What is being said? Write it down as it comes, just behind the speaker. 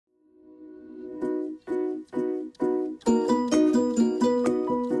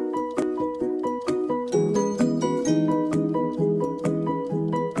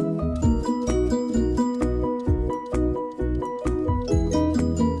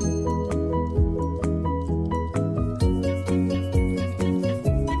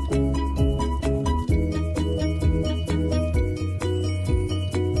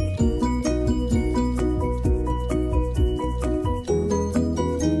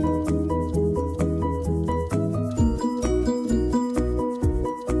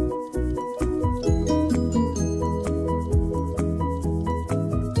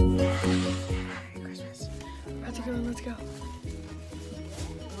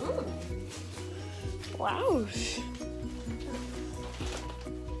Wow.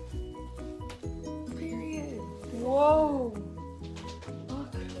 Period. Whoa.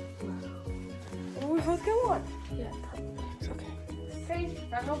 Look. Oh, we both got one. Yeah. It's okay. Hey,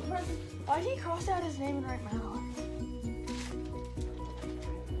 special present. Why did he cross out his name right now?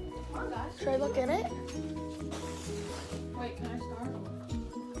 Come on, guys. Should I look in it? Wait, can I start?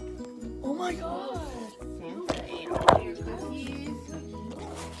 Oh my god. Santa ate all your cookies.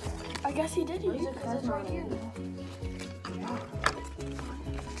 I guess he did use it because it's right here.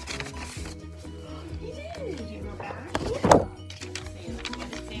 He did. Did you go back? Yeah.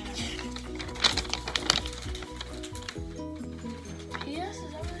 Yes,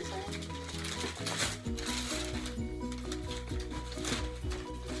 is that what it said?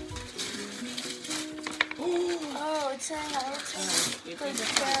 Oh, it's saying I would say play the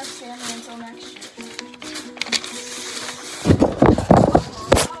fair Sammy until next year.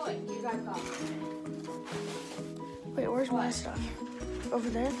 Oh, wait, you guys got it. Wait, where's my stuff? Over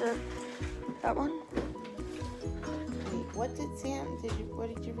there, that one? Wait, what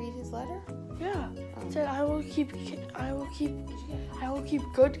did you read his letter? Yeah. It said I will keep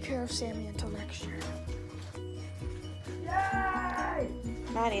good care of Sammy until next year. Yay!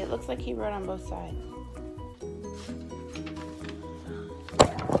 Maddie, it looks like he wrote on both sides.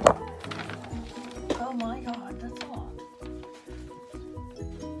 Oh my god, that's a lot.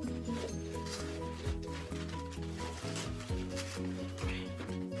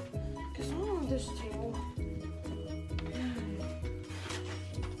 Is someone on this table?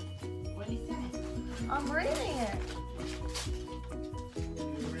 What did he say? I'm reading it.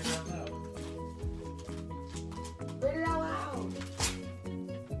 Read it out loud.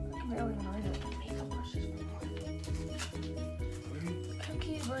 I can barely even read it. Makeup brushes for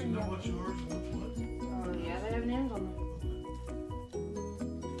cookies. You know what's yours and what's what? Oh, yeah, they have names on them.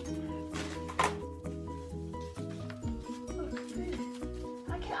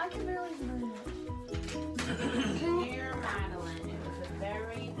 Look, I can barely even read it. Dear Madeline, it was a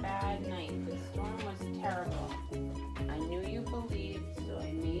very bad night. The storm was terrible. I knew you believed, so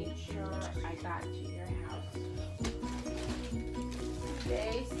I made sure I got to your house.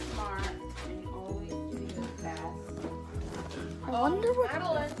 Stay smart and always do your best. I wonder what.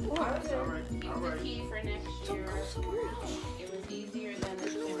 Madeline. Alright, Keep the alright. key for next Don't year. go somewhere else. It was easier than the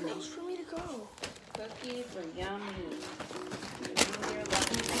There's nowhere chimney. else for me to go. Cookies were yummy. Your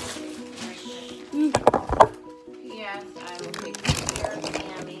Yes, I will take care of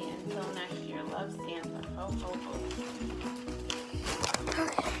Sammy until next year. Love, Santa. Ho, ho, ho. Okay.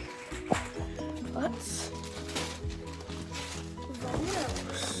 Let's.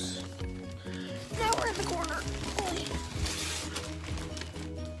 Vamos. Now we're in the corner.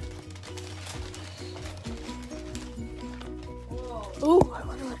 Whoa. Ooh, I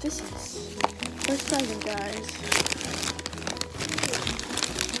wonder what this is. First present, guys.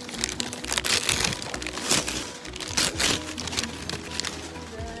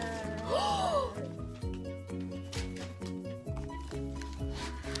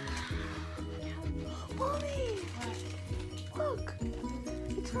 Mommy! Look!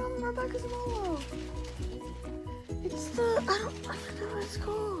 It's from Rebecca Zamolo. It's the, I forgot what it's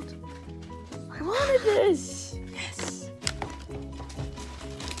called. I wanted this! Yes!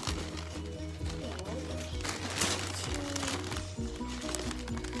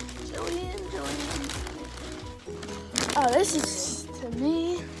 Jillian. Oh, this is to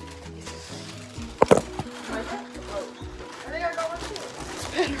me. I think I got one too.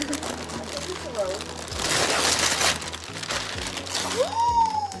 I think it's a road.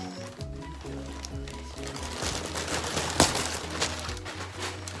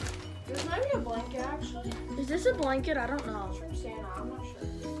 There's maybe a blanket actually. Is this a blanket? I don't know. It's from Santa. I'm not sure.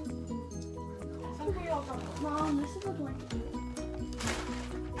 I think we all got one. Mom, this is a blanket.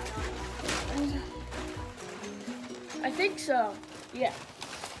 I think so. Yeah.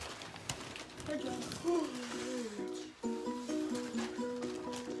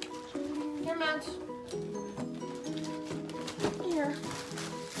 Here, Matt. Here.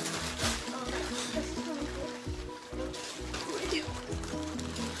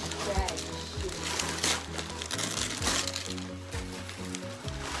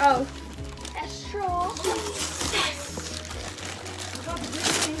 Oh. Extra.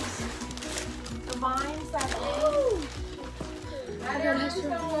 The vines that I they're just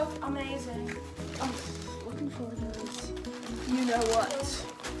gonna look amazing. I'm looking for those. You know what?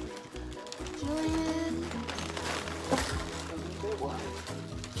 Julian.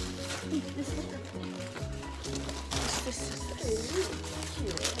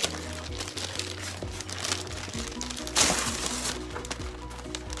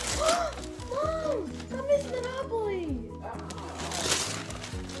 Mom!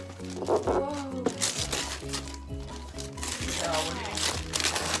 Whoa.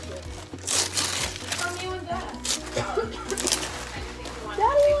 From you and Dad. I didn't think you wanted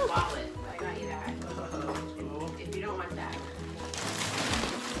Daddy, a big look. wallet. I got you that. If you don't want that.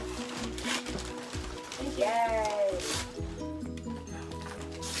 Yay.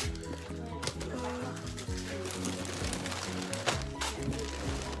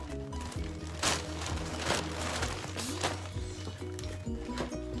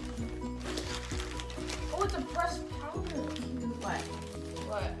 Oh, it's a pressed powder. What?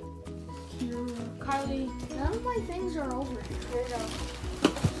 What? Kylie, none of my things are over here. Here you go.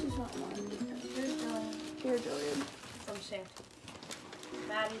 This is not mine. Here's Dylan Here, Julian. from Samson.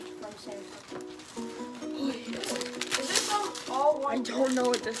 Maddie from Samson. Oh, Is this from all I one? don't know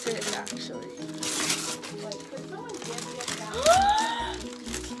what this is actually. Like, could someone give me a down?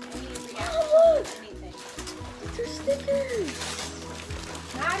 Any reaction Oh, look. to anything? They're stickers.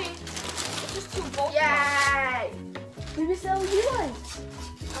 Maddie, it's just two bolts. Yay! Maybe sell you ones.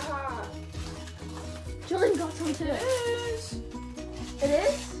 Ah, Julian got some too. it is. It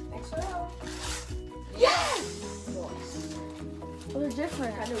is? Think so. Yes! Oh, they're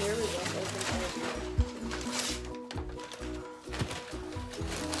different. Kind of weird we both open Julian.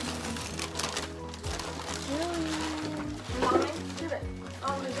 Mine? Give it.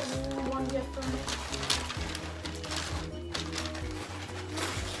 This is one gift from me.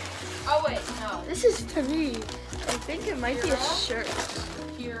 Oh wait, no. This is to me. I think it might be a shirt.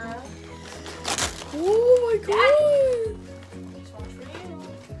 Kira, Oh my god! this one's for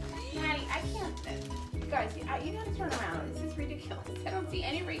you. Maddie, I can't. You guys, you gotta turn around. This is ridiculous. I don't see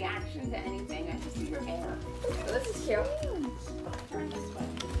any reaction to anything. I just see your hair. This is cute. Turn this way.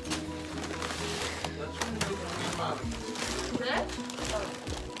 That's when you open your mouth. That?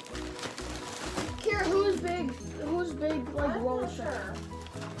 Kira, who's big? Who's big? Like I'm roll not shirt? sure.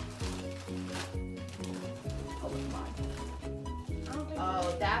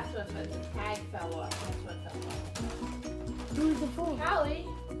 Oh, that's what the tag fell off. That's what fell off. Who's the phone? Callie.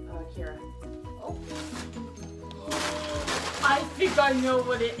 Oh, Kira. I think I know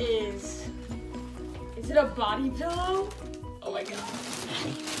what it is. Is it a body pillow? Oh my god.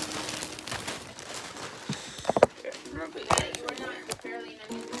 We're not barely in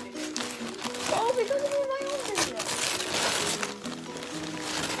any position. Oh, because of my own video.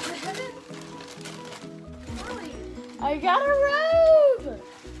 Callie. I got a robe.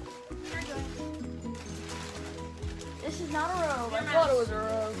 This is not a robe. I thought it was a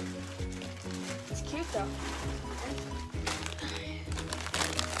robe. It's cute though.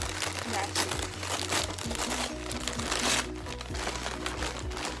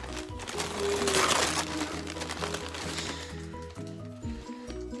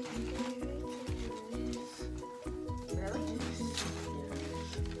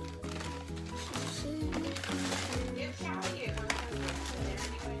 Give Callie it.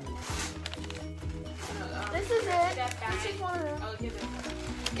 This is it. That bag. This is one of them. Oh, give it.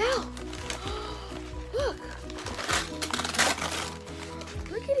 Go. Look.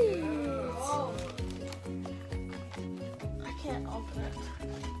 Look at it. Oh. I can't open it.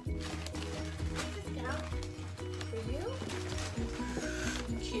 For you?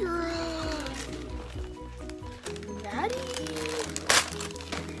 Kira. Maddie.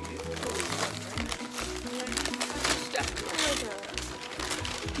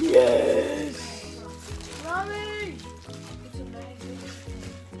 Yes. Mommy. It's amazing.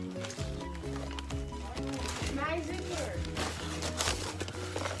 Amazing here.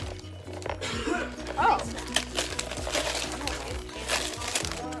 Oh.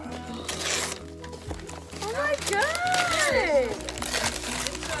 Oh my god.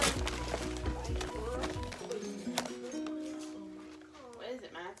 What is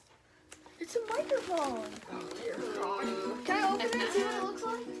it, Matt? It's a microphone. Can I open it and see what it looks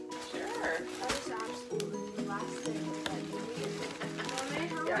like? Sure. That is absolutely the last thing that you need. Mommy,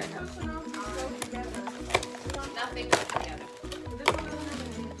 how Yeah, am I I know. supposed to know how to go together? Nothing goes together. This one doesn't have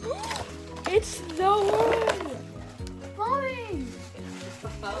anything. It's the one. Mommy.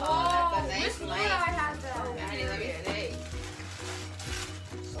 Oh, that's a Which nice one light. I had that? Maddie, look at it. Hey.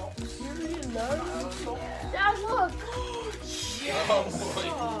 Dad, look. Oh boy.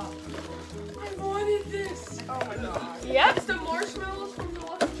 I wanted this. Oh my god. Yep. It's the marshmallows from the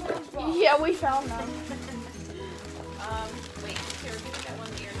Lucky Charms box. Yeah, we found them. Wait, here, give me that one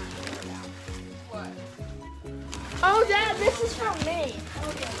that you're not sure about. What? Oh, Dad, this is from me.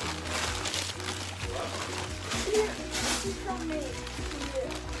 Oh yeah. Here, this is from me.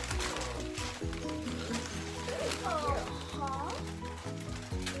 Uh-huh.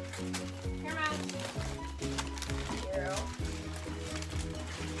 Here, Matt. Zero.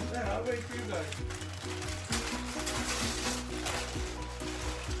 Yeah, I'll be for you guys.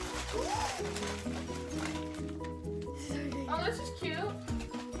 Oh, this is cute.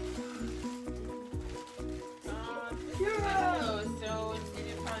 So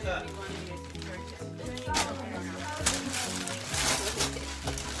it's probably be one of your purchases.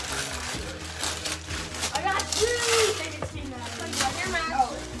 I got two. They can see that. Here, Max.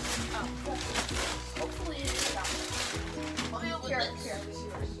 Hopefully. Here, this is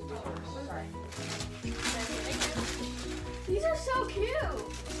yours. Sorry. These are so cute.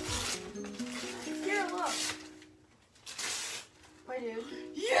 Here, look. Wait, dude.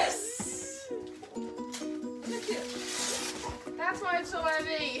 Yes. That's why it's so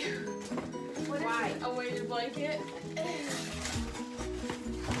heavy. What is Why? it? A weighted blanket.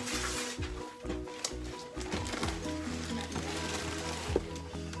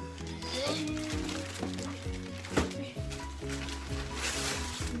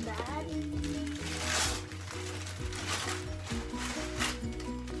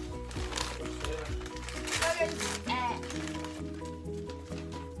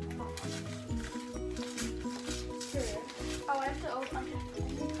 Oh, I have to open.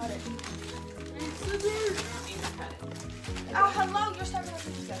 Cut it. Oh, hello. You're starting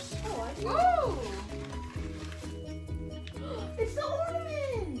with this. Oh, I do. Woo! It's the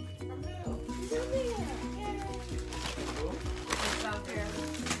ornament. It's over here. It's out there.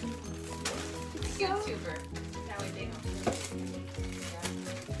 YouTuber. That way they don't.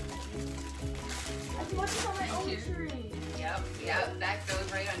 As much as on my own tree. Yep, that goes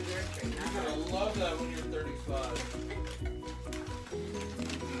right on your tree. You're gonna love that when you're 35.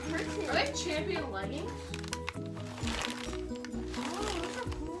 Are they champion leggings?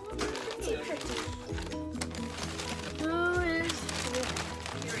 Who is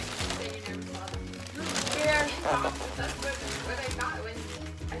Here. That's what I got when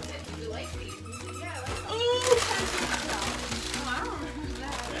I said, do you like these? You said, yeah, I like them. Oh, I don't remember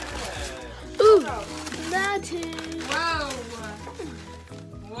that. Ooh, that is. Whoa.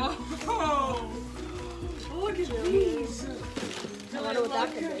 Whoa. Look at these. I wonder what that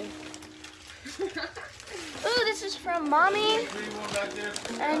could be. Ooh, this is from Mommy Green one back there.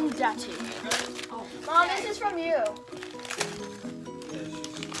 and Daddy. Mom, this is from you.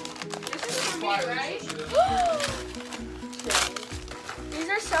 This is for me, right? These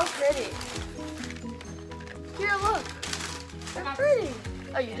are so pretty. Here, look. They're pretty.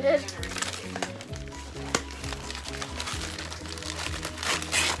 Oh, you did?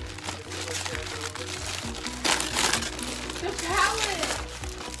 The palette.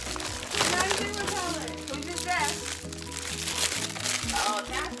 Not even the palette. Who's this best? Oh,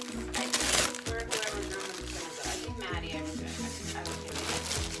 that's, I think, for whoever's number is going to go. I think Maddie, I would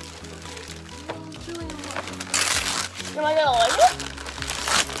Am I gonna like it?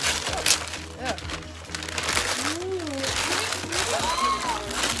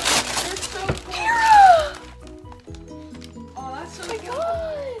 They're so cool. Kira! Oh, that's so Oh my cool.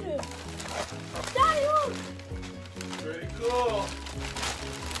 god! Daddy, look! Pretty cool.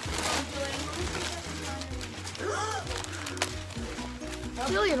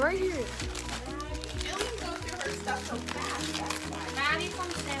 Jillian, right here. Jillian goes through her stuff so fast, that's why. Maddie from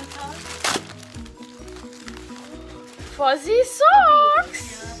Santa. Fuzzy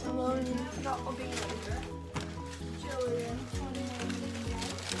socks! No, Obina. Jillian.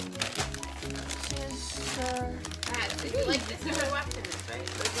 Sister. Matt, did you like this is her weapons, right? Is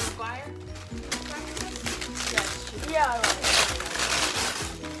it fire? Yeah, I like it.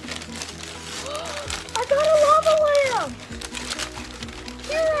 I got a lava lamp!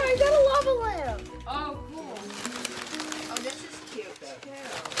 Kira, I got a lava lamp! Oh, cool. Oh, this is cute.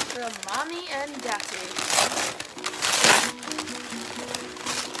 From Mommy and Daddy.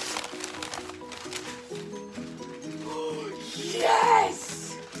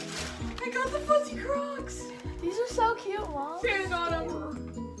 Yes! I got the fuzzy Crocs! These are so cute, Mom. Santa got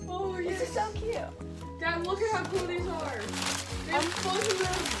them. Oh, These yes. are so cute. Dad, look at how cool these are. They have fuzzy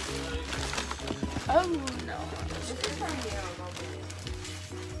roses. Oh no. This is from you.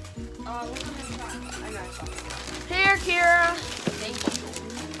 Look at this one. I know I saw it. Here, Kira. Thank you.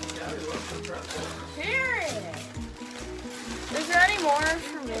 Yeah, we love the pretzel. Here. Is there any more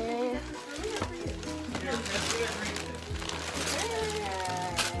for me? Here, let's get read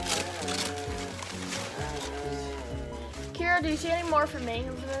Kira, do you see any more for me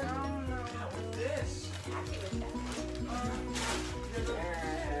over there? What's this?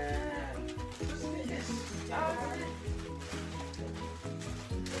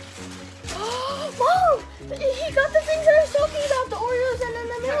 Mom! He got the things that I was talking about, the Oreos and then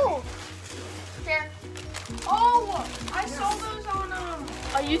the milk. Here. Oh, I saw those on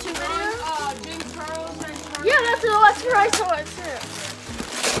I YouTube video? James Charles and Charles. Yeah, that's where I saw it too.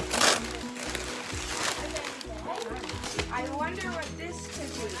 I wonder what this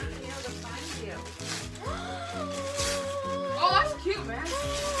could be. Not be able to find you. Oh, that's cute, man.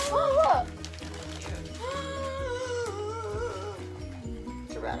 Oh, look.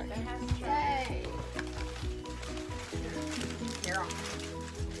 Dramatic. That has Hey. Here.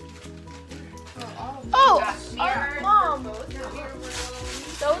 Oh, Mirrors Mom. for both of your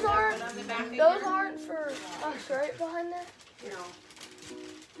rooms. Those aren't. Put on the back of Those your- aren't for us, right? Behind there. No.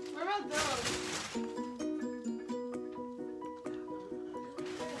 What about those?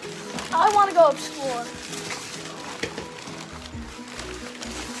 I want to go explore.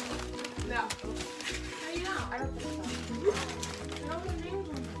 No. How do you know? I don't think so. You know the names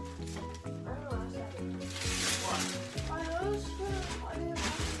on them. I don't know. What? Are those for?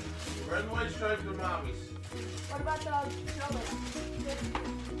 Red and white striped are mommies. What about the snowman?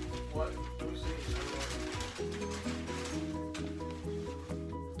 What? Let me see.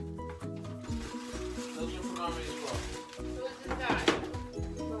 Those are for mommy as well. So what's this guy?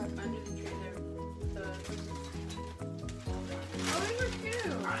 Under the tree there. Oh, these are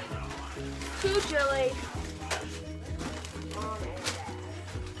cute. I know. Two Jilly.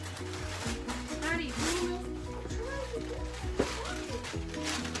 Maddie, who?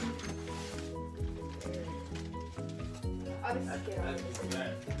 That's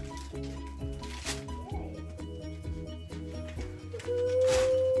bad.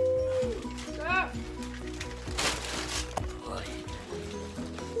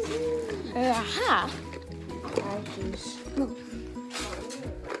 Aha. Look.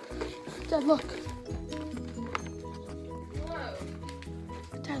 Dad, look.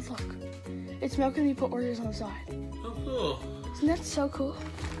 Dad, look. It's milk and we put Oreos on the side. Oh, cool. Isn't that so cool?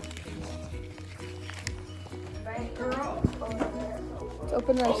 Let's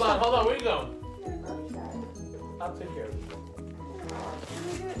open it. Hold on. Where you going? I'll take care of it.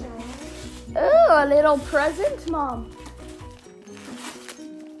 Ooh, a little present, Mom.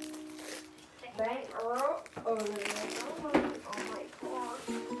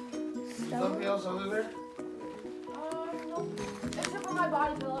 Nothing else under there? No. Except for my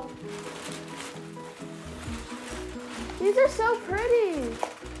body pillow. These are so pretty.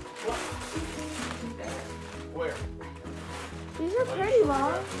 Where? These are pretty,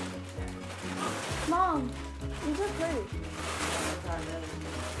 Mom. Mom, these are pretty.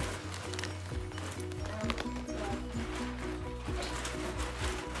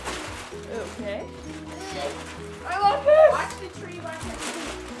 Okay. I love this. Watch the tree, watch the tree.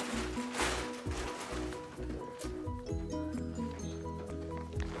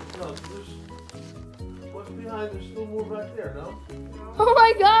 No, there's... What's behind? There's still more back there, no? Oh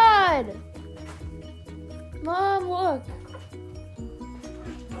my God. Mom, look.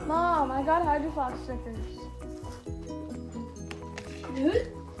 Mom, I got Hydro Fox stickers.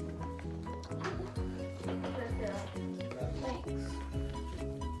 Thanks.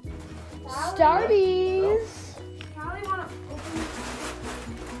 Starbies. Callie wanna open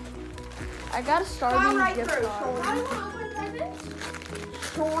I got a Starbies gift card. Callie wanna open presents?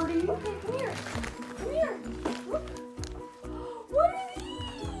 Shorty. Okay, come here. Come here. Look. What are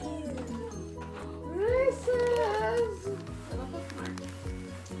these? Reese's. Little bookmark.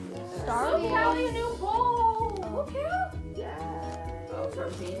 Look, Starbies. Callie, a new bowl. Look, Callie. Oh,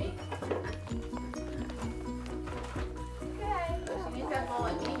 from Mimi. Okay. She needs that bowl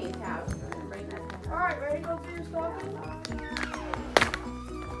at Mimi's house. Bring that to her. Alright, ready to go through your stocking?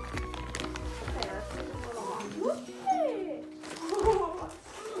 Okay, let's take this little one. Look at it.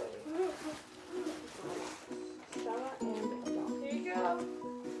 Here you go.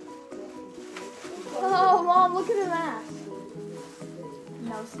 Oh, Mom, look at her mask.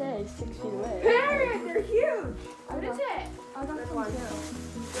 Now stay 6 feet away. Parrot, they're huge. What is it? I got Good some one. too.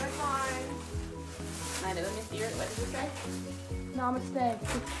 Good one. Let me see your, what does it say? Namaste,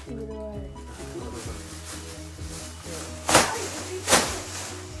 6 feet away.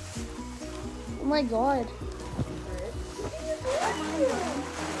 Oh my God.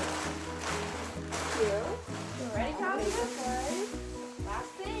 Ready, Callie?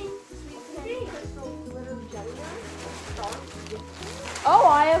 Last thing. Sweet tea. Oh,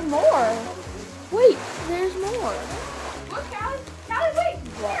 I have more. Wait, there's more. Look, Callie. Callie, wait.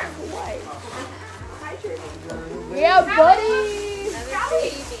 Wait. Hi, Trudy. Yeah, buddy. Another Callie.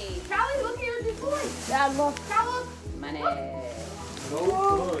 baby. Callie, look at your new toys. Dad, look. Callie, look. Money. No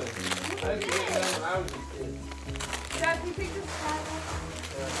good. I did that when I was a kid. Dad, can you pick this up?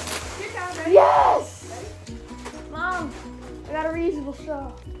 Here, Callie, ready? Yes. Mom, I got a reasonable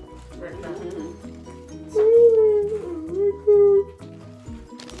straw.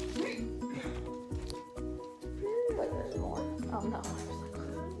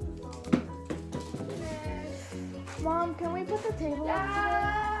 can we put the table up?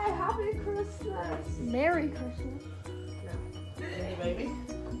 Yay! Happy Christmas! Merry Christmas. Hey, baby.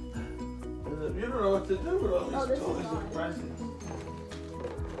 You don't know what to do with all these this is toys mine. and presents.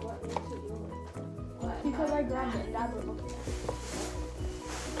 What makes it yours? What? Because I grabbed it and Dad was looking at it.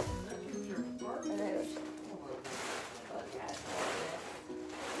 That's your part. And I was, Look at all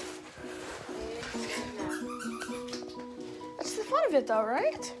this. that's the fun of it though,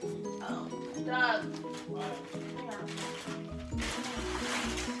 right? Oh, Doug.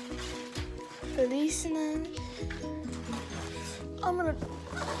 Feliz and I'm gonna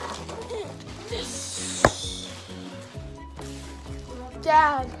this.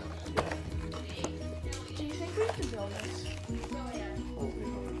 Dad, do you think we can build this?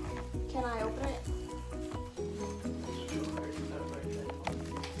 Can I open it?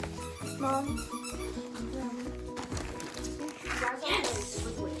 Mom? Yes!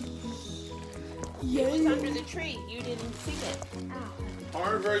 Yeah. It was under the tree. You didn't see it.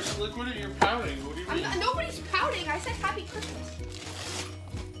 Aren't very slick with it. You're pouting. What do you mean? Nobody's pouting. I said happy Christmas.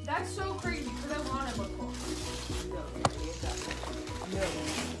 That's so crazy because I wanted one cool.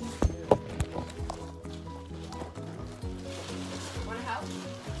 Want to help?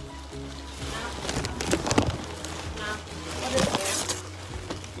 No. What is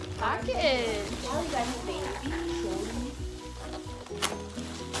it? Package. Oh, you got a baby.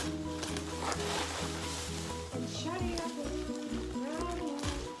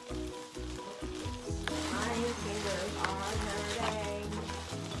 My fingers are hurting.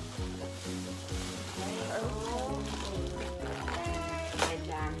 My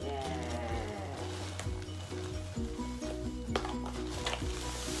jacket.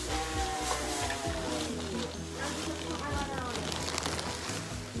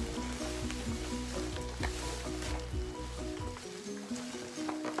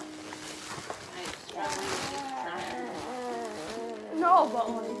 No, but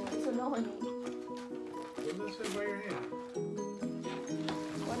like, it's annoying. What does it say by your hand?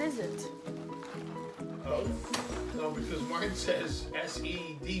 What is it? Oh, no, because mine says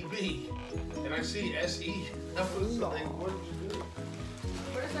SEDB, and I see SE. That was like, what did you do?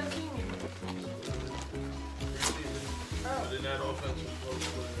 What does that mean? But in that offensive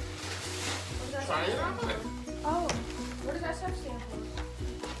What does that try it stand out. Oh, for? What does SF stand for?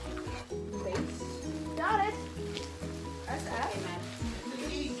 got it. SF?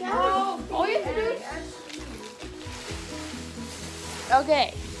 Oh, all you have to do is... Okay,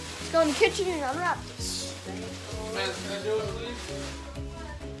 let's go in the kitchen and unwrap this. Man, can I do it, please?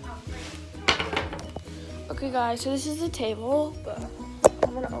 Okay guys, so this is the table, but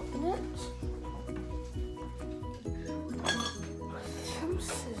I'm gonna open it. Some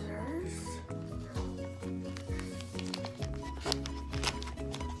scissors.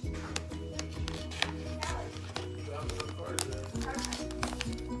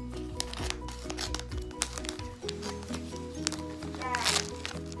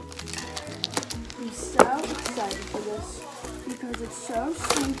 I'm so excited for this because it's so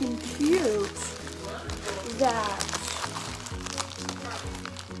stinking cute that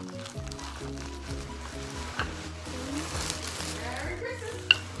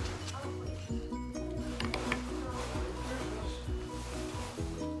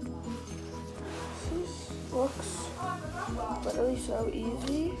this looks literally so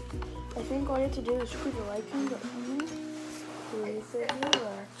easy. I think all you have to do is screw the light pin button, leave it and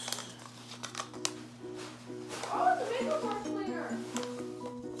relax. Oh, it's a makeup box cleaner.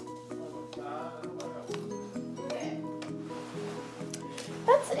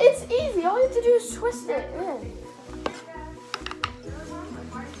 It's easy. All you have to do is twist it in.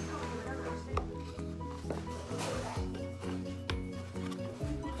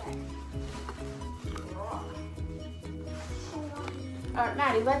 Alright,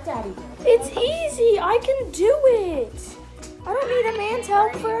 Maddie, let Daddy do it. It's easy. I can do it. I don't need a man's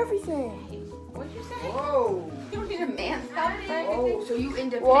help for everything. What'd you say? Whoa. You don't need a man's help for anything? Oh, so you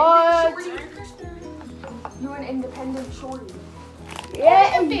independent What? shorty? You an independent shorty.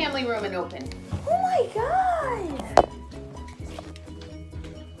 Let the family room and open. Oh my god.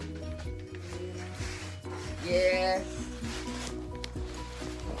 Yeah.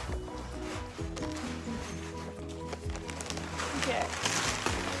 Okay.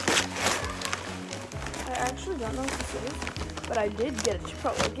 I actually don't know what this is, but I did get a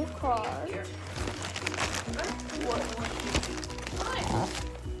Chipotle gift card. What?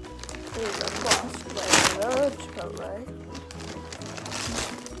 There's a boss flavor of Chipotle.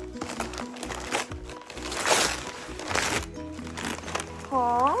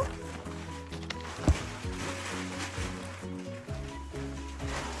 Huh?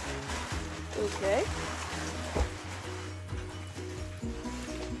 Okay.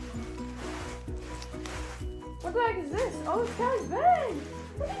 What the heck is this? Oh, it's Kelly's bag.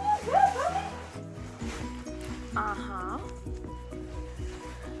 Look at this bag, honey. Uh-huh.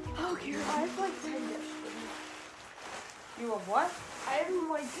 Oh, Kira, I have like 10 gifts for you. You have what? I have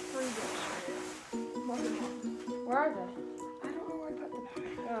like 3 gifts for you. More than one. Where are they? I don't know where I put the bag.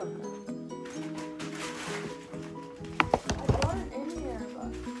 Oh, God. I brought it in here, but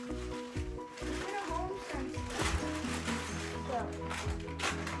it's been a home since. So.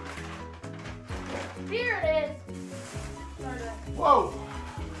 Here it is. Sorry, Whoa!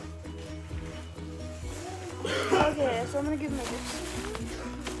 okay, so I'm gonna give him a gift.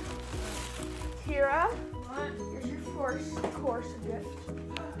 Kira, here's your first course gift.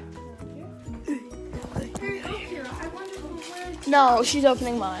 Hey, oh, Kira, I wonder where. No, she's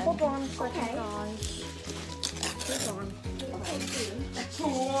opening mine. Hold on a second, Okay. guys. Hold on.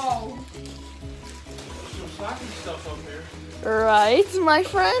 Whoa. There's some stocking stuff up here. Right, my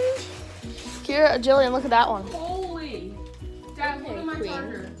friend? Kira, Jillian, look at that one. Holy. Dad, look at my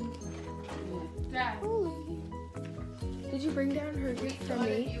charger. Dad. Did you bring down her gift from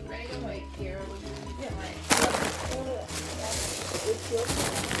me? You ready to wait, Kira?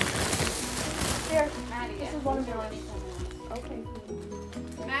 Here, Maddie, this is one of yours. Okay.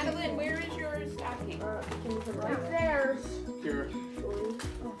 Madeline, where is your stocking? Right there. Here.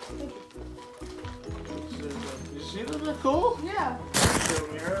 You see them? They're cool? Yeah. Show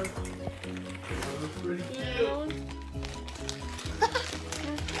me her. That looks pretty cute.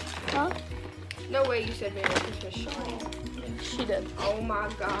 Huh? No way you said Merry Christmas, Shawnee. She did. Oh my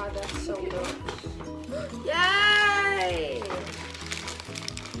god, that's so good. Yay!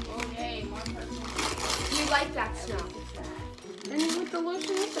 Oh, yay, more personal. You like that snow? And with the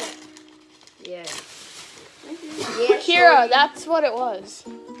lotion with it. Yeah. Thank you. Yeah, Kira, Shorty. that's what it was.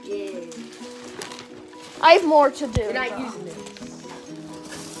 Yeah. I have more to do. You're not though. using it.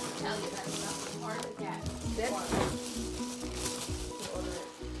 Tell you that stuff. Or the cat. This?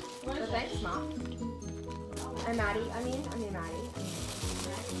 What So is thanks, Mom. And Maddie. I mean Maddie.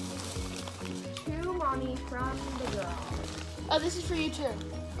 To Mommy from the girl. Oh, this is for you too.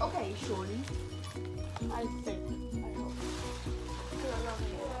 Okay, Shorty. I think. I hope.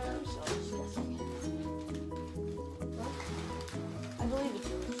 I'm so disgusting. I believe it's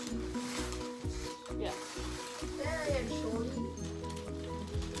yours. Yeah. There I am, Shorty.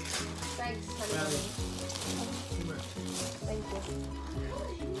 Thanks, honey. Maddie. bunny. Thank you.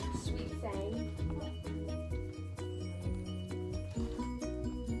 Sweet thing.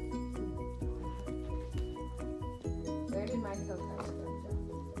 Where did my coat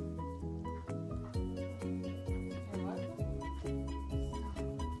go?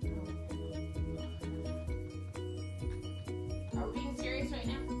 Are we being serious right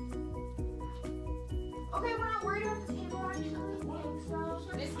now? Okay, we're not worried about the table actually.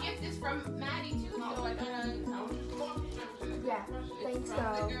 So. This gift is from Maddie too, so I gotta. I was just talking to her. Yeah, It's thanks, from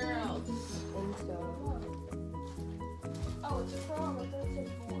though. the girls. Think so. Oh, it's from. I thought it said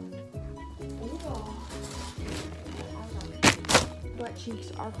Butt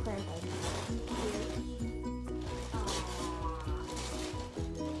cheeks are crumpled.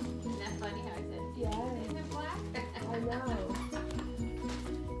 Isn't that funny how I said? Yeah. Isn't it black? I know.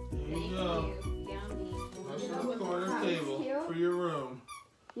 There you Thank go. you. Yummy. That's on the corner That's table cute. for your room.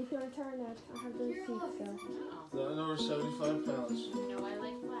 You can return it. I have the receipt, so. Oh, Not over 75 pounds. you know I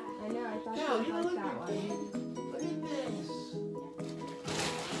like black. I know, I thought Yeah, you you would look like that at one. Look at this.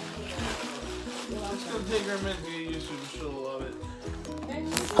 Let's go take her a minute to get used to it. She'll love it.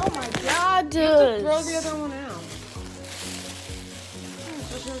 Oh my god, dude. Throw the other one out.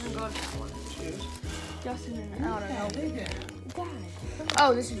 So she doesn't go to that one. Cheers. Justin and I don't know. Dad.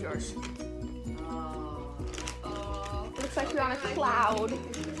 Oh, this is yours. Oh. Looks like you're on a cloud.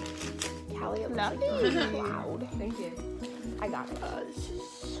 Callie, it looks like you're on a cloud. Thank you. I got it. This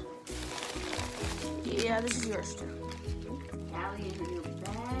is. Yeah, this is yours too. Callie and her new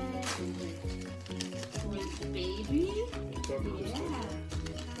bag and her sweet baby. Yeah.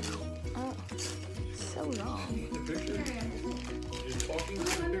 Oh, so long. The picture? You're talking to the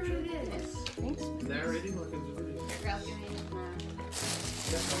Wonder picture? what it is. Thanks. Narrating like it's a video. Here, girls, give me this.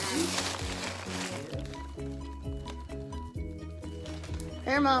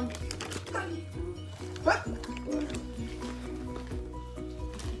 Here, Mom.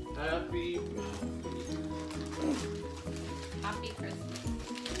 Happy. Happy Christmas.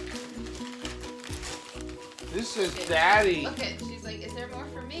 This is Daddy. Look at, she's like, is there more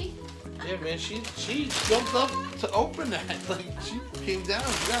for me? Yeah, man, she jumped up to open that. Like, she came down,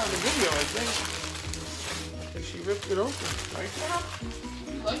 she got on the video, I think. And she ripped it open, right now.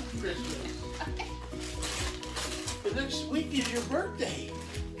 You like Christmas. The next week is your birthday,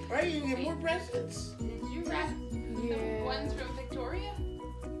 right? You get more presents. Did you wrap Yeah. the ones from Victoria?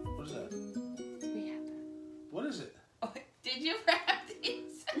 What is that? We have them. What is it? Oh, did you wrap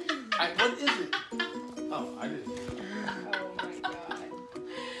these? What is it? Oh, I didn't. Oh my god.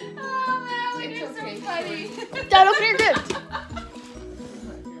 Oh man, you're so funny. Dad, open your gift.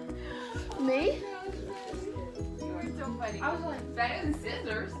 Me? You are so funny. I was like, Better than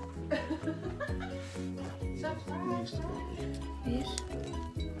scissors. These.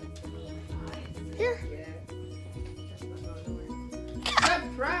 Here.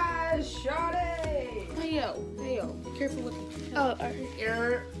 surprise, Shawty! Hey yo. Careful with your pillow. Oh,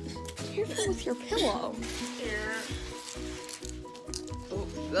 Here. careful with your pillow. Oh,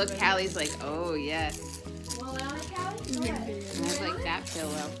 look, Callie's like, oh yes. Well, Callie, go ahead. I like that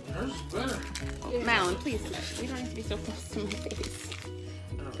pillow. Hers is better. Oh, Madeline, please. We don't need to be so close to my face.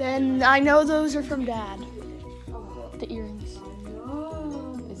 Then I know those are from Dad. The earrings. Is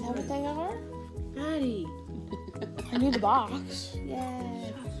that what they are? Daddy. I need the box.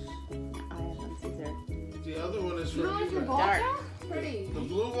 Yes. I have one scissor. The other one is from You know, like your you. ball Dark. gown? Pretty. The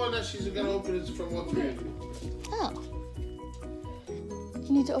blue one that she's gonna open is from all three of you. Oh.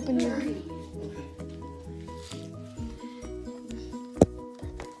 You need to open your.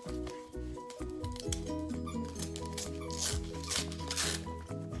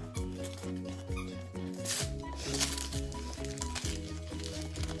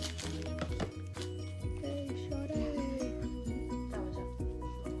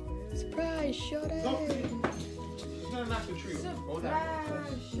 Surprise, Shorty. Go. She's gonna knock the tree over. Hold that.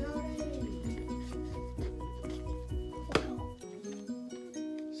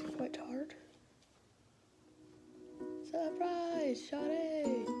 Is it quite hard? Surprise,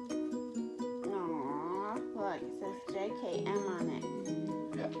 Shorty. Aww. Look, it says JKM on it.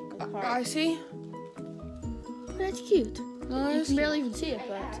 Yeah. It's hard. I see. That's cute. You can barely even see it,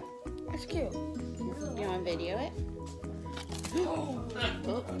 but that's cute. You want to video it? Oh.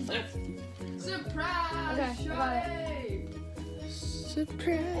 Surprise, Okay, Shawty!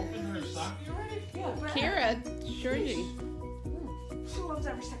 Surprise. Open her stocking already? Kira, Shorty. She loves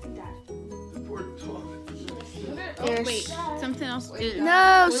every second dad. The poor dog. Oh, There's- wait. Something else. No, Was it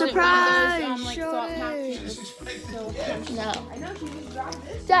one surprise, of those, like, salt Shorty. packs? She's expecting gifts. No. I know she just dropped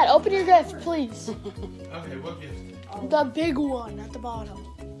this. Dad, open your gift, please. Okay, what gift? The big one at the bottom.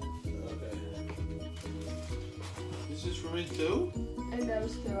 Okay. This is for me too? And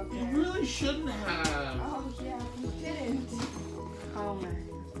those two up You there. really shouldn't have. Oh, yeah, we didn't. Oh my.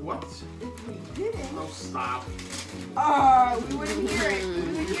 What? We didn't. Oh, stop. Oh, we wouldn't hear it. We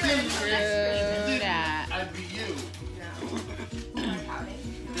wouldn't hear it. If you did, that. I'd be you. No. Not counting.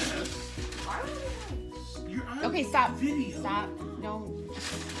 Yes. Why would we? You're on Okay, stop. video. Stop. No.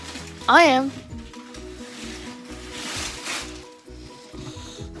 I am.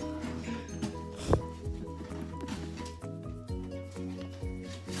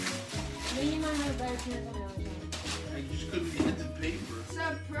 Me and I have better chance than the other time. I just couldn't get the paper.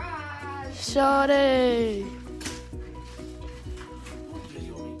 Surprise! Shorty.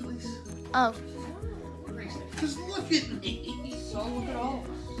 Video me, please. Oh. Because look at me. So look at all.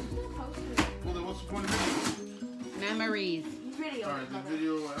 Well, then what's the point of video? Memories. Video. Alright, the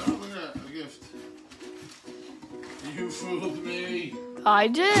video. Oh, look at that. A gift. You fooled me. I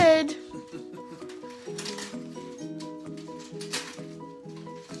did.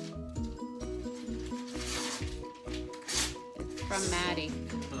 It's from Maddie.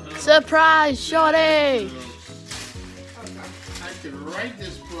 Surprise, Shorty. I could write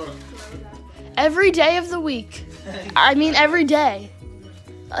this book. Every day of the week. I mean, every day.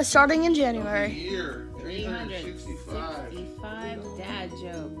 Starting in January. Year 365. 365 dad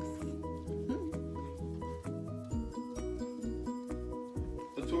jokes.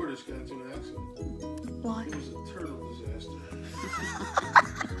 The tortoise got into an accident. Why? It was a turtle disaster.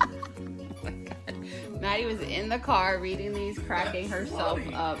 Maddie was in the car reading these, cracking herself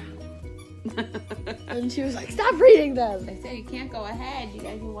funny. up. And she was like, stop reading them. I said, you can't go ahead. You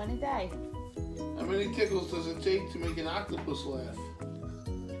guys, you want to die. How many tickles does it take to make an octopus laugh?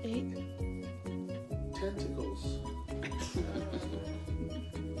 8. Tentacles.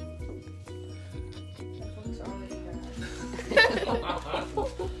 I'm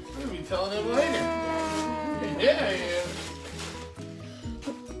gonna be telling him later. Yeah, I am.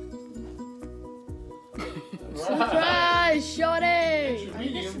 Surprise, Shorty.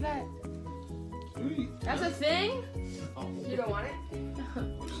 Medium. Sweet. That's a thing? Oh, You don't want it?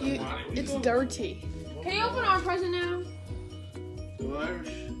 It's dirty. Can you open our present now? The Irish.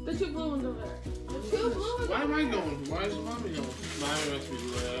 The two blue ones over there. The two blue ones? Why am I going? Why is mommy going? Mommy wants me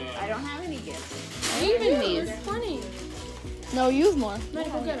to I don't have any gifts. You Even do. these. There's plenty. No, you have more. Maddie,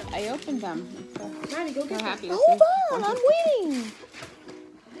 go get him. I opened them. Maddie, go I'm get so him. happy. Hold on, I'm waiting.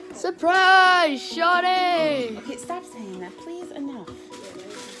 Surprise, Shawty. Okay, stop saying that, please. Enough.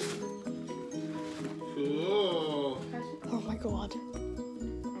 Cool. Oh my god.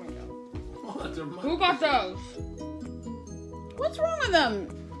 What? They're Who got those? What's wrong with them?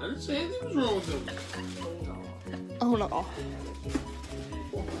 I didn't say anything was wrong with them. Oh no.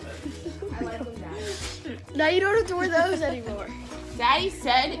 I like them, Dad. Now you don't have to wear those anymore. Daddy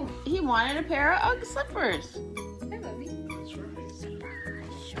said he wanted a pair of Ugg slippers. I love you. That's right.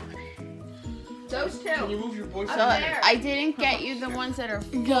 Those Can you two. move your So boyfriend? there. I didn't get you the ones that are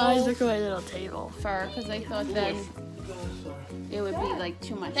Guys, look at my little table. fur because I thought then it would be like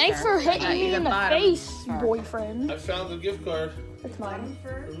too much. Thanks fur. for I hitting got you me in the bottom face, fur. boyfriend. I found the gift card That's mine.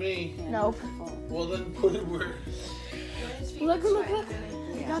 for me. Yeah, Nope. full. Well, then put it where. Look, look, look.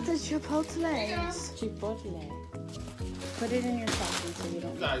 Yeah. Got the Chipotle's. Chipotle. Put it in your stocking so you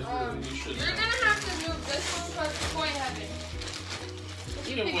don't. Guys, really, you should. You're gonna have to move this one because it's going heavy.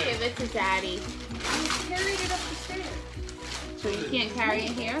 You Get could away. give it to Daddy. You carried it up the stairs. So you can't carry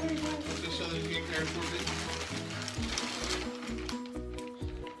it here? Okay, so then you can carry for me.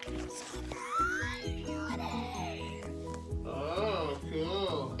 Oh,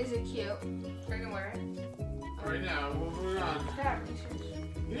 cool. Is it cute? Are you gonna wear it? Right now, moving on. Dad,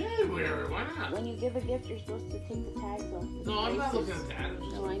 Yeah, wear it. Why not? When you give a gift, you're supposed to take the tags off. No, I'm not looking at that. I'm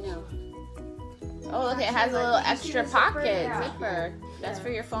just No, I know. Oh, look, it has a little extra pocket zipper. That's for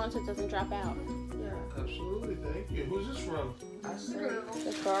your phone so it doesn't drop out. Absolutely, thank you. Who's this from?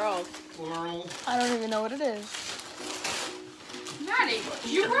 The girls. Laurel. I don't even know what it is. Maddie,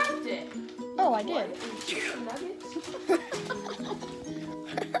 you wrapped it. Oh, I did.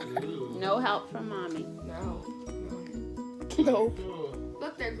 Ooh. No help from mommy. No. Nope. Cool.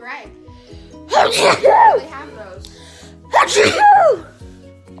 Look, they're gray. Achoo! They have those. Achoo!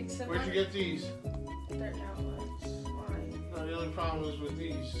 Except Where'd you get these? they're outlets. Why? No, the only problem is with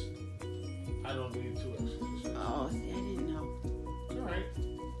these. I don't need 2 extras. Oh, see, I didn't know. It's alright.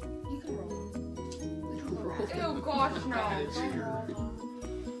 You can roll them. Ew, gosh, I no. didn't see her.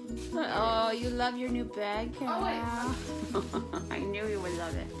 Oh, you love your new bag, Carol? Oh, I knew you would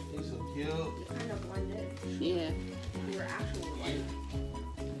love it. He's so cute. You kind of blended. Yeah. You were actually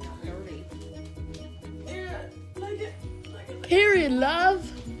white. Not dirty. Period, love.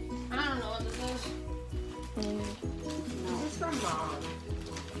 I don't know what this is. No. This is from Mom.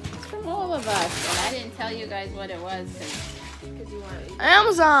 It's from all of us. And I didn't tell you guys what it was. Because you want to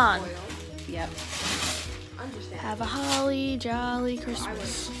Amazon. oil. Yep. Understand. Have a holly jolly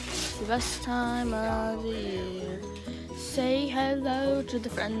Christmas. The best time of the year. Say hello to the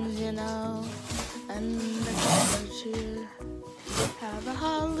friends you know. And the friends cheer. Have a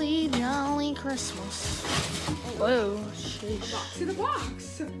holly jolly Christmas. Whoa, sheesh. To the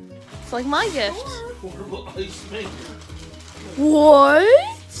box. It's like my gift. Portable ice maker. What?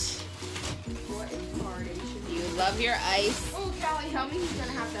 What is carnation? You love your ice. Oh, Callie, help me. He's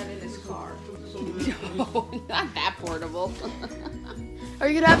gonna have that in his car. Put this over there. No, not that portable. Are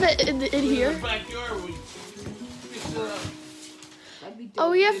you gonna have it in In here? the backyard, we fix it up. That'd be dope.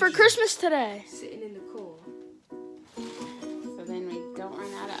 Oh yeah, for Christmas today. Sitting in the cool. So then we don't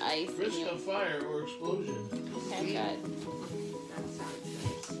run out of ice. and Risk you- of fire or explosion. Okay, good. That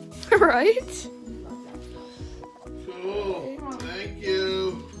sounds nice. Right? Love that. Cool. Thank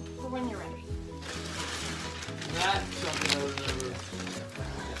you. For when you're ready. That's something I would never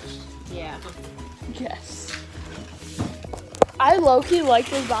guessed. Yeah. Yes. I low-key like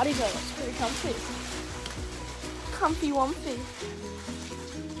this body pillow. It's pretty comfy. Comfy wumpy.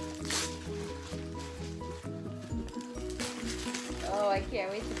 Oh, I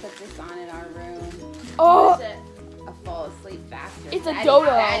can't wait to put this on in our room. Oh, That's it. I'll fall asleep faster. It's a Daddy- dodo.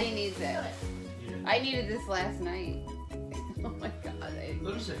 Daddy needs it. Yeah. I needed this last night. Oh my god.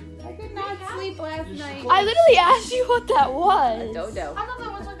 Let me see. I could not sleep last You're night. I literally asked you what that A was. dodo. I thought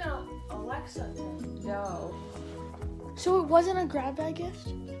that was like an Alexa thing. No. So it wasn't a grab bag gift?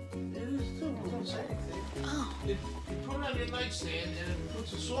 It is too. It doesn't say anything. Oh. You put it on your nightstand and it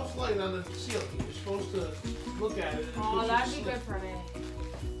puts a soft light on the ceiling. You're supposed to look at it. And it Oh, puts you that'd to be sleep. good for me.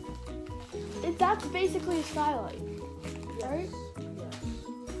 That's basically a skylight, right?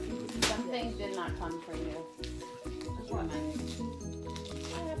 Some things did not come for you. What?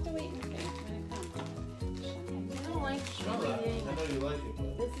 I have to wait and see when it comes. I don't like Smell that. I know you like it,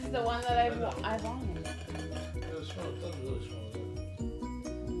 but This is the one that I wanted. it doesn't really smell good.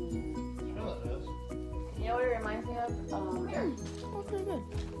 Smell it, Beth. You know what it reminds me of? Oh, pretty good.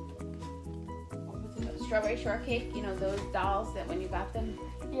 What was it? Strawberry shortcake. You know those dolls that when you got them,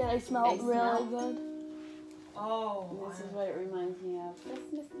 Yeah, they smell They really smell. good. Oh. And this is what it reminds me of.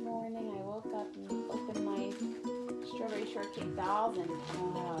 Christmas morning, I woke up and opened my strawberry shortcake dolls, and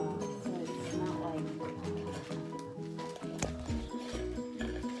that's what it smelled like.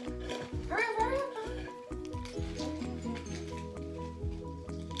 Hurry up, hurry up.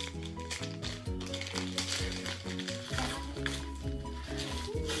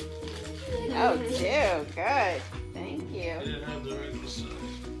 Oh, two. Good. Thank I you. didn't have the right size.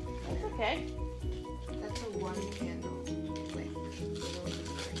 That's okay. That's a one candle wick.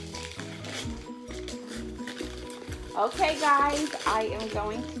 Okay, guys, I am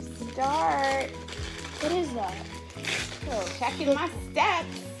going to start What is that? checking my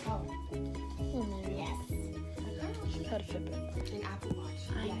steps. Oh, man. Yes. How to flip it. An Apple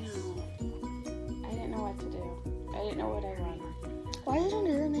Watch. I know. I didn't know what to do. I didn't know what I wanted. Why is it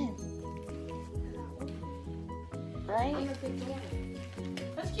under your name? Right? I'm a big daughter.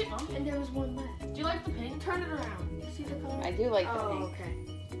 That's cute, Mom. And there was one left. Do you like the pink? Turn it around. See the color? I do like the Oh, pink. okay.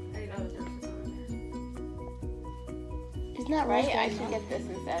 I didn't know there was a color there. Isn't that Right? rose I gold, should Mom? get this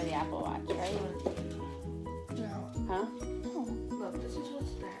instead of the Apple Watch, right? No. Huh? No. Look, this is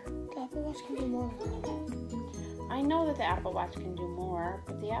what's there. The Apple Watch can do more. I know that the Apple Watch can do more,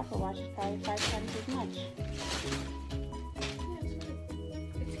 but the Apple Watch is probably 5 times as much. Yeah, it's good.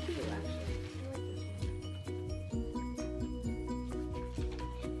 It's cute, actually. I like this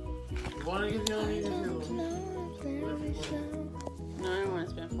one. You want to get the only you can do? No, I don't want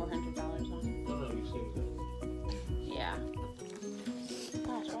to spend $400 on. No, you saved that. Yeah.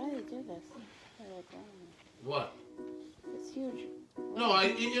 Gosh, why do they do this? They're like, oh, What? it's huge. No,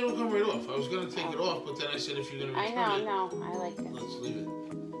 it'll come right off. I was gonna take it off, but then I said if you're gonna I return know, it, no, I like this. let's leave it.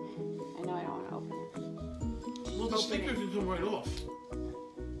 I know I don't want to open it. Well, the sticker can come right off.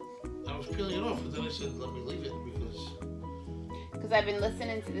 I was peeling it off, but then I said let me leave it because Because I've been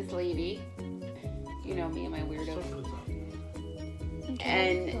listening to this lady. You know me and my stuff weirdo. at the top.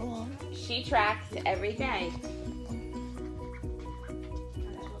 And Go on. she tracks every day.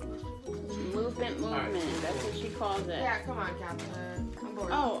 Movement. Alright. That's what she calls it. Yeah, come on, Captain. I'm bored.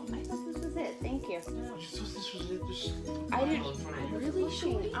 Oh, I thought this was it. Thank you. I just thought this was it. Just I pile didn't. in front I of you. really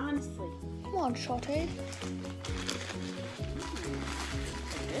should. Honestly. Come on, sauteed.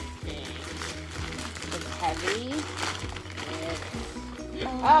 This thing is heavy.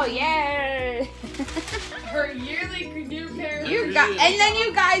 Oh yeah. Her yearly new pair. You guys, and then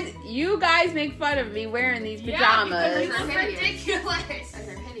you guys make fun of me wearing these Yeah, pajamas. because They're it's hideous. ridiculous. And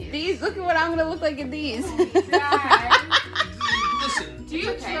they're hideous. These, look at what I'm gonna look like in these. Dad, Listen, do you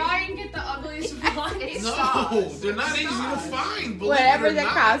okay. try and get the ugliest ones? It's no, sauce. they're not It's easy to sauce. find. Believe Whatever's it or at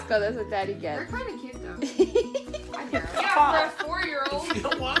not. Costco, that's what Daddy They're gets. kind of cute, though. I wear 'em. Yeah, for a 4-year-old. If you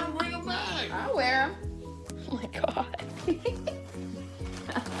don't want them, bring them back. I'll wear them. Oh my god.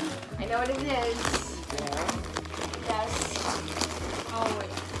 I know what it is. Yes. Oh,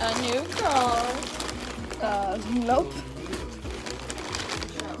 wait. A new car. Nope.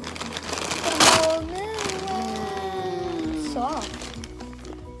 Oh, no. Soft.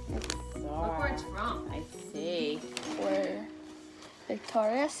 Look where it's from. I see. Where?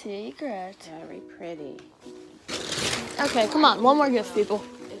 Victoria's Secret. Very pretty. Okay, come on. One more gift, people.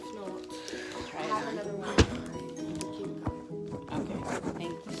 If not, Try I it have on. another one. Keep coming. Okay,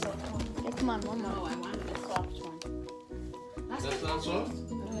 thank you. Yeah, come on, one more. Oh, I wanted a soft one. That's not soft?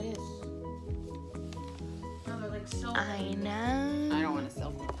 Oh, it is. No, they're like silver. I know. I don't want a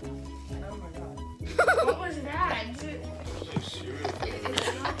silk one. Oh my god. What was that? It's like cereal.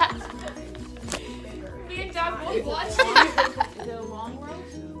 Me and Dad both watched Is it. it a long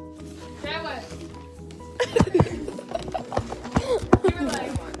roast? That way. You were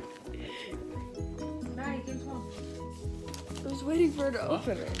like, Maddie, give Mom. I was waiting for her to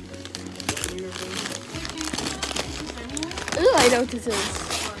open it. Ooh, I know what this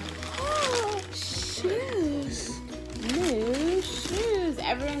is. Oh, shoes. New shoes.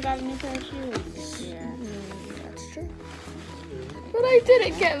 Everyone got a new pair of shoes this year. That's true. But I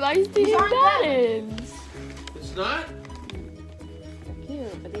didn't get my Steve Buttons. It's not? They're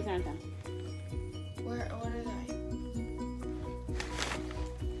cute, but these aren't them. What are they?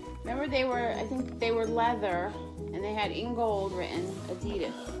 Remember I think they were leather, and they had in gold written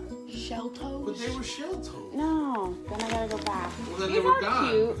Adidas. Shell toes. But they were shell toed. No, then I gotta go back. Well, then These they were are gone.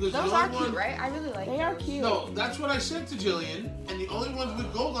 cute. because the Those only are cute, one- right? I really like They are those. cute. No, that's what I said to Jillian, and the only ones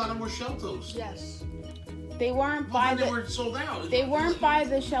with gold on them were shell toes. Yes. They weren't Well, by then they the. were sold out. They weren't by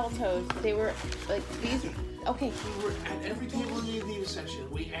the shell toes. They were like these. Okay. We were at every table in the Adidas section.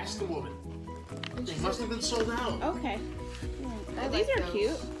 We asked the woman. They must have been sold out. Okay. I These like are those.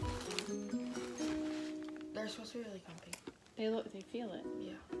 cute. They're supposed to be really comfy. They feel it.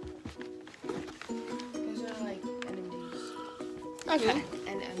 Yeah. There's These are like NMDs. Okay.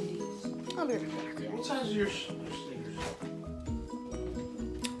 NMDs. I'll be right back. What size are your sneakers?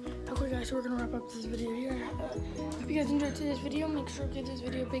 Okay guys, so we're gonna wrap up this video here. Hope you guys enjoyed today's video. Make sure to give this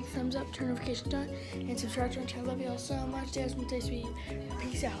video a big thumbs up, turn notifications on, and subscribe to our channel. Love you all so much. Stay awesome, stay sweet.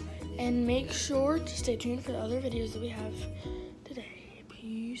 Peace out. And make sure to stay tuned for the other videos that we have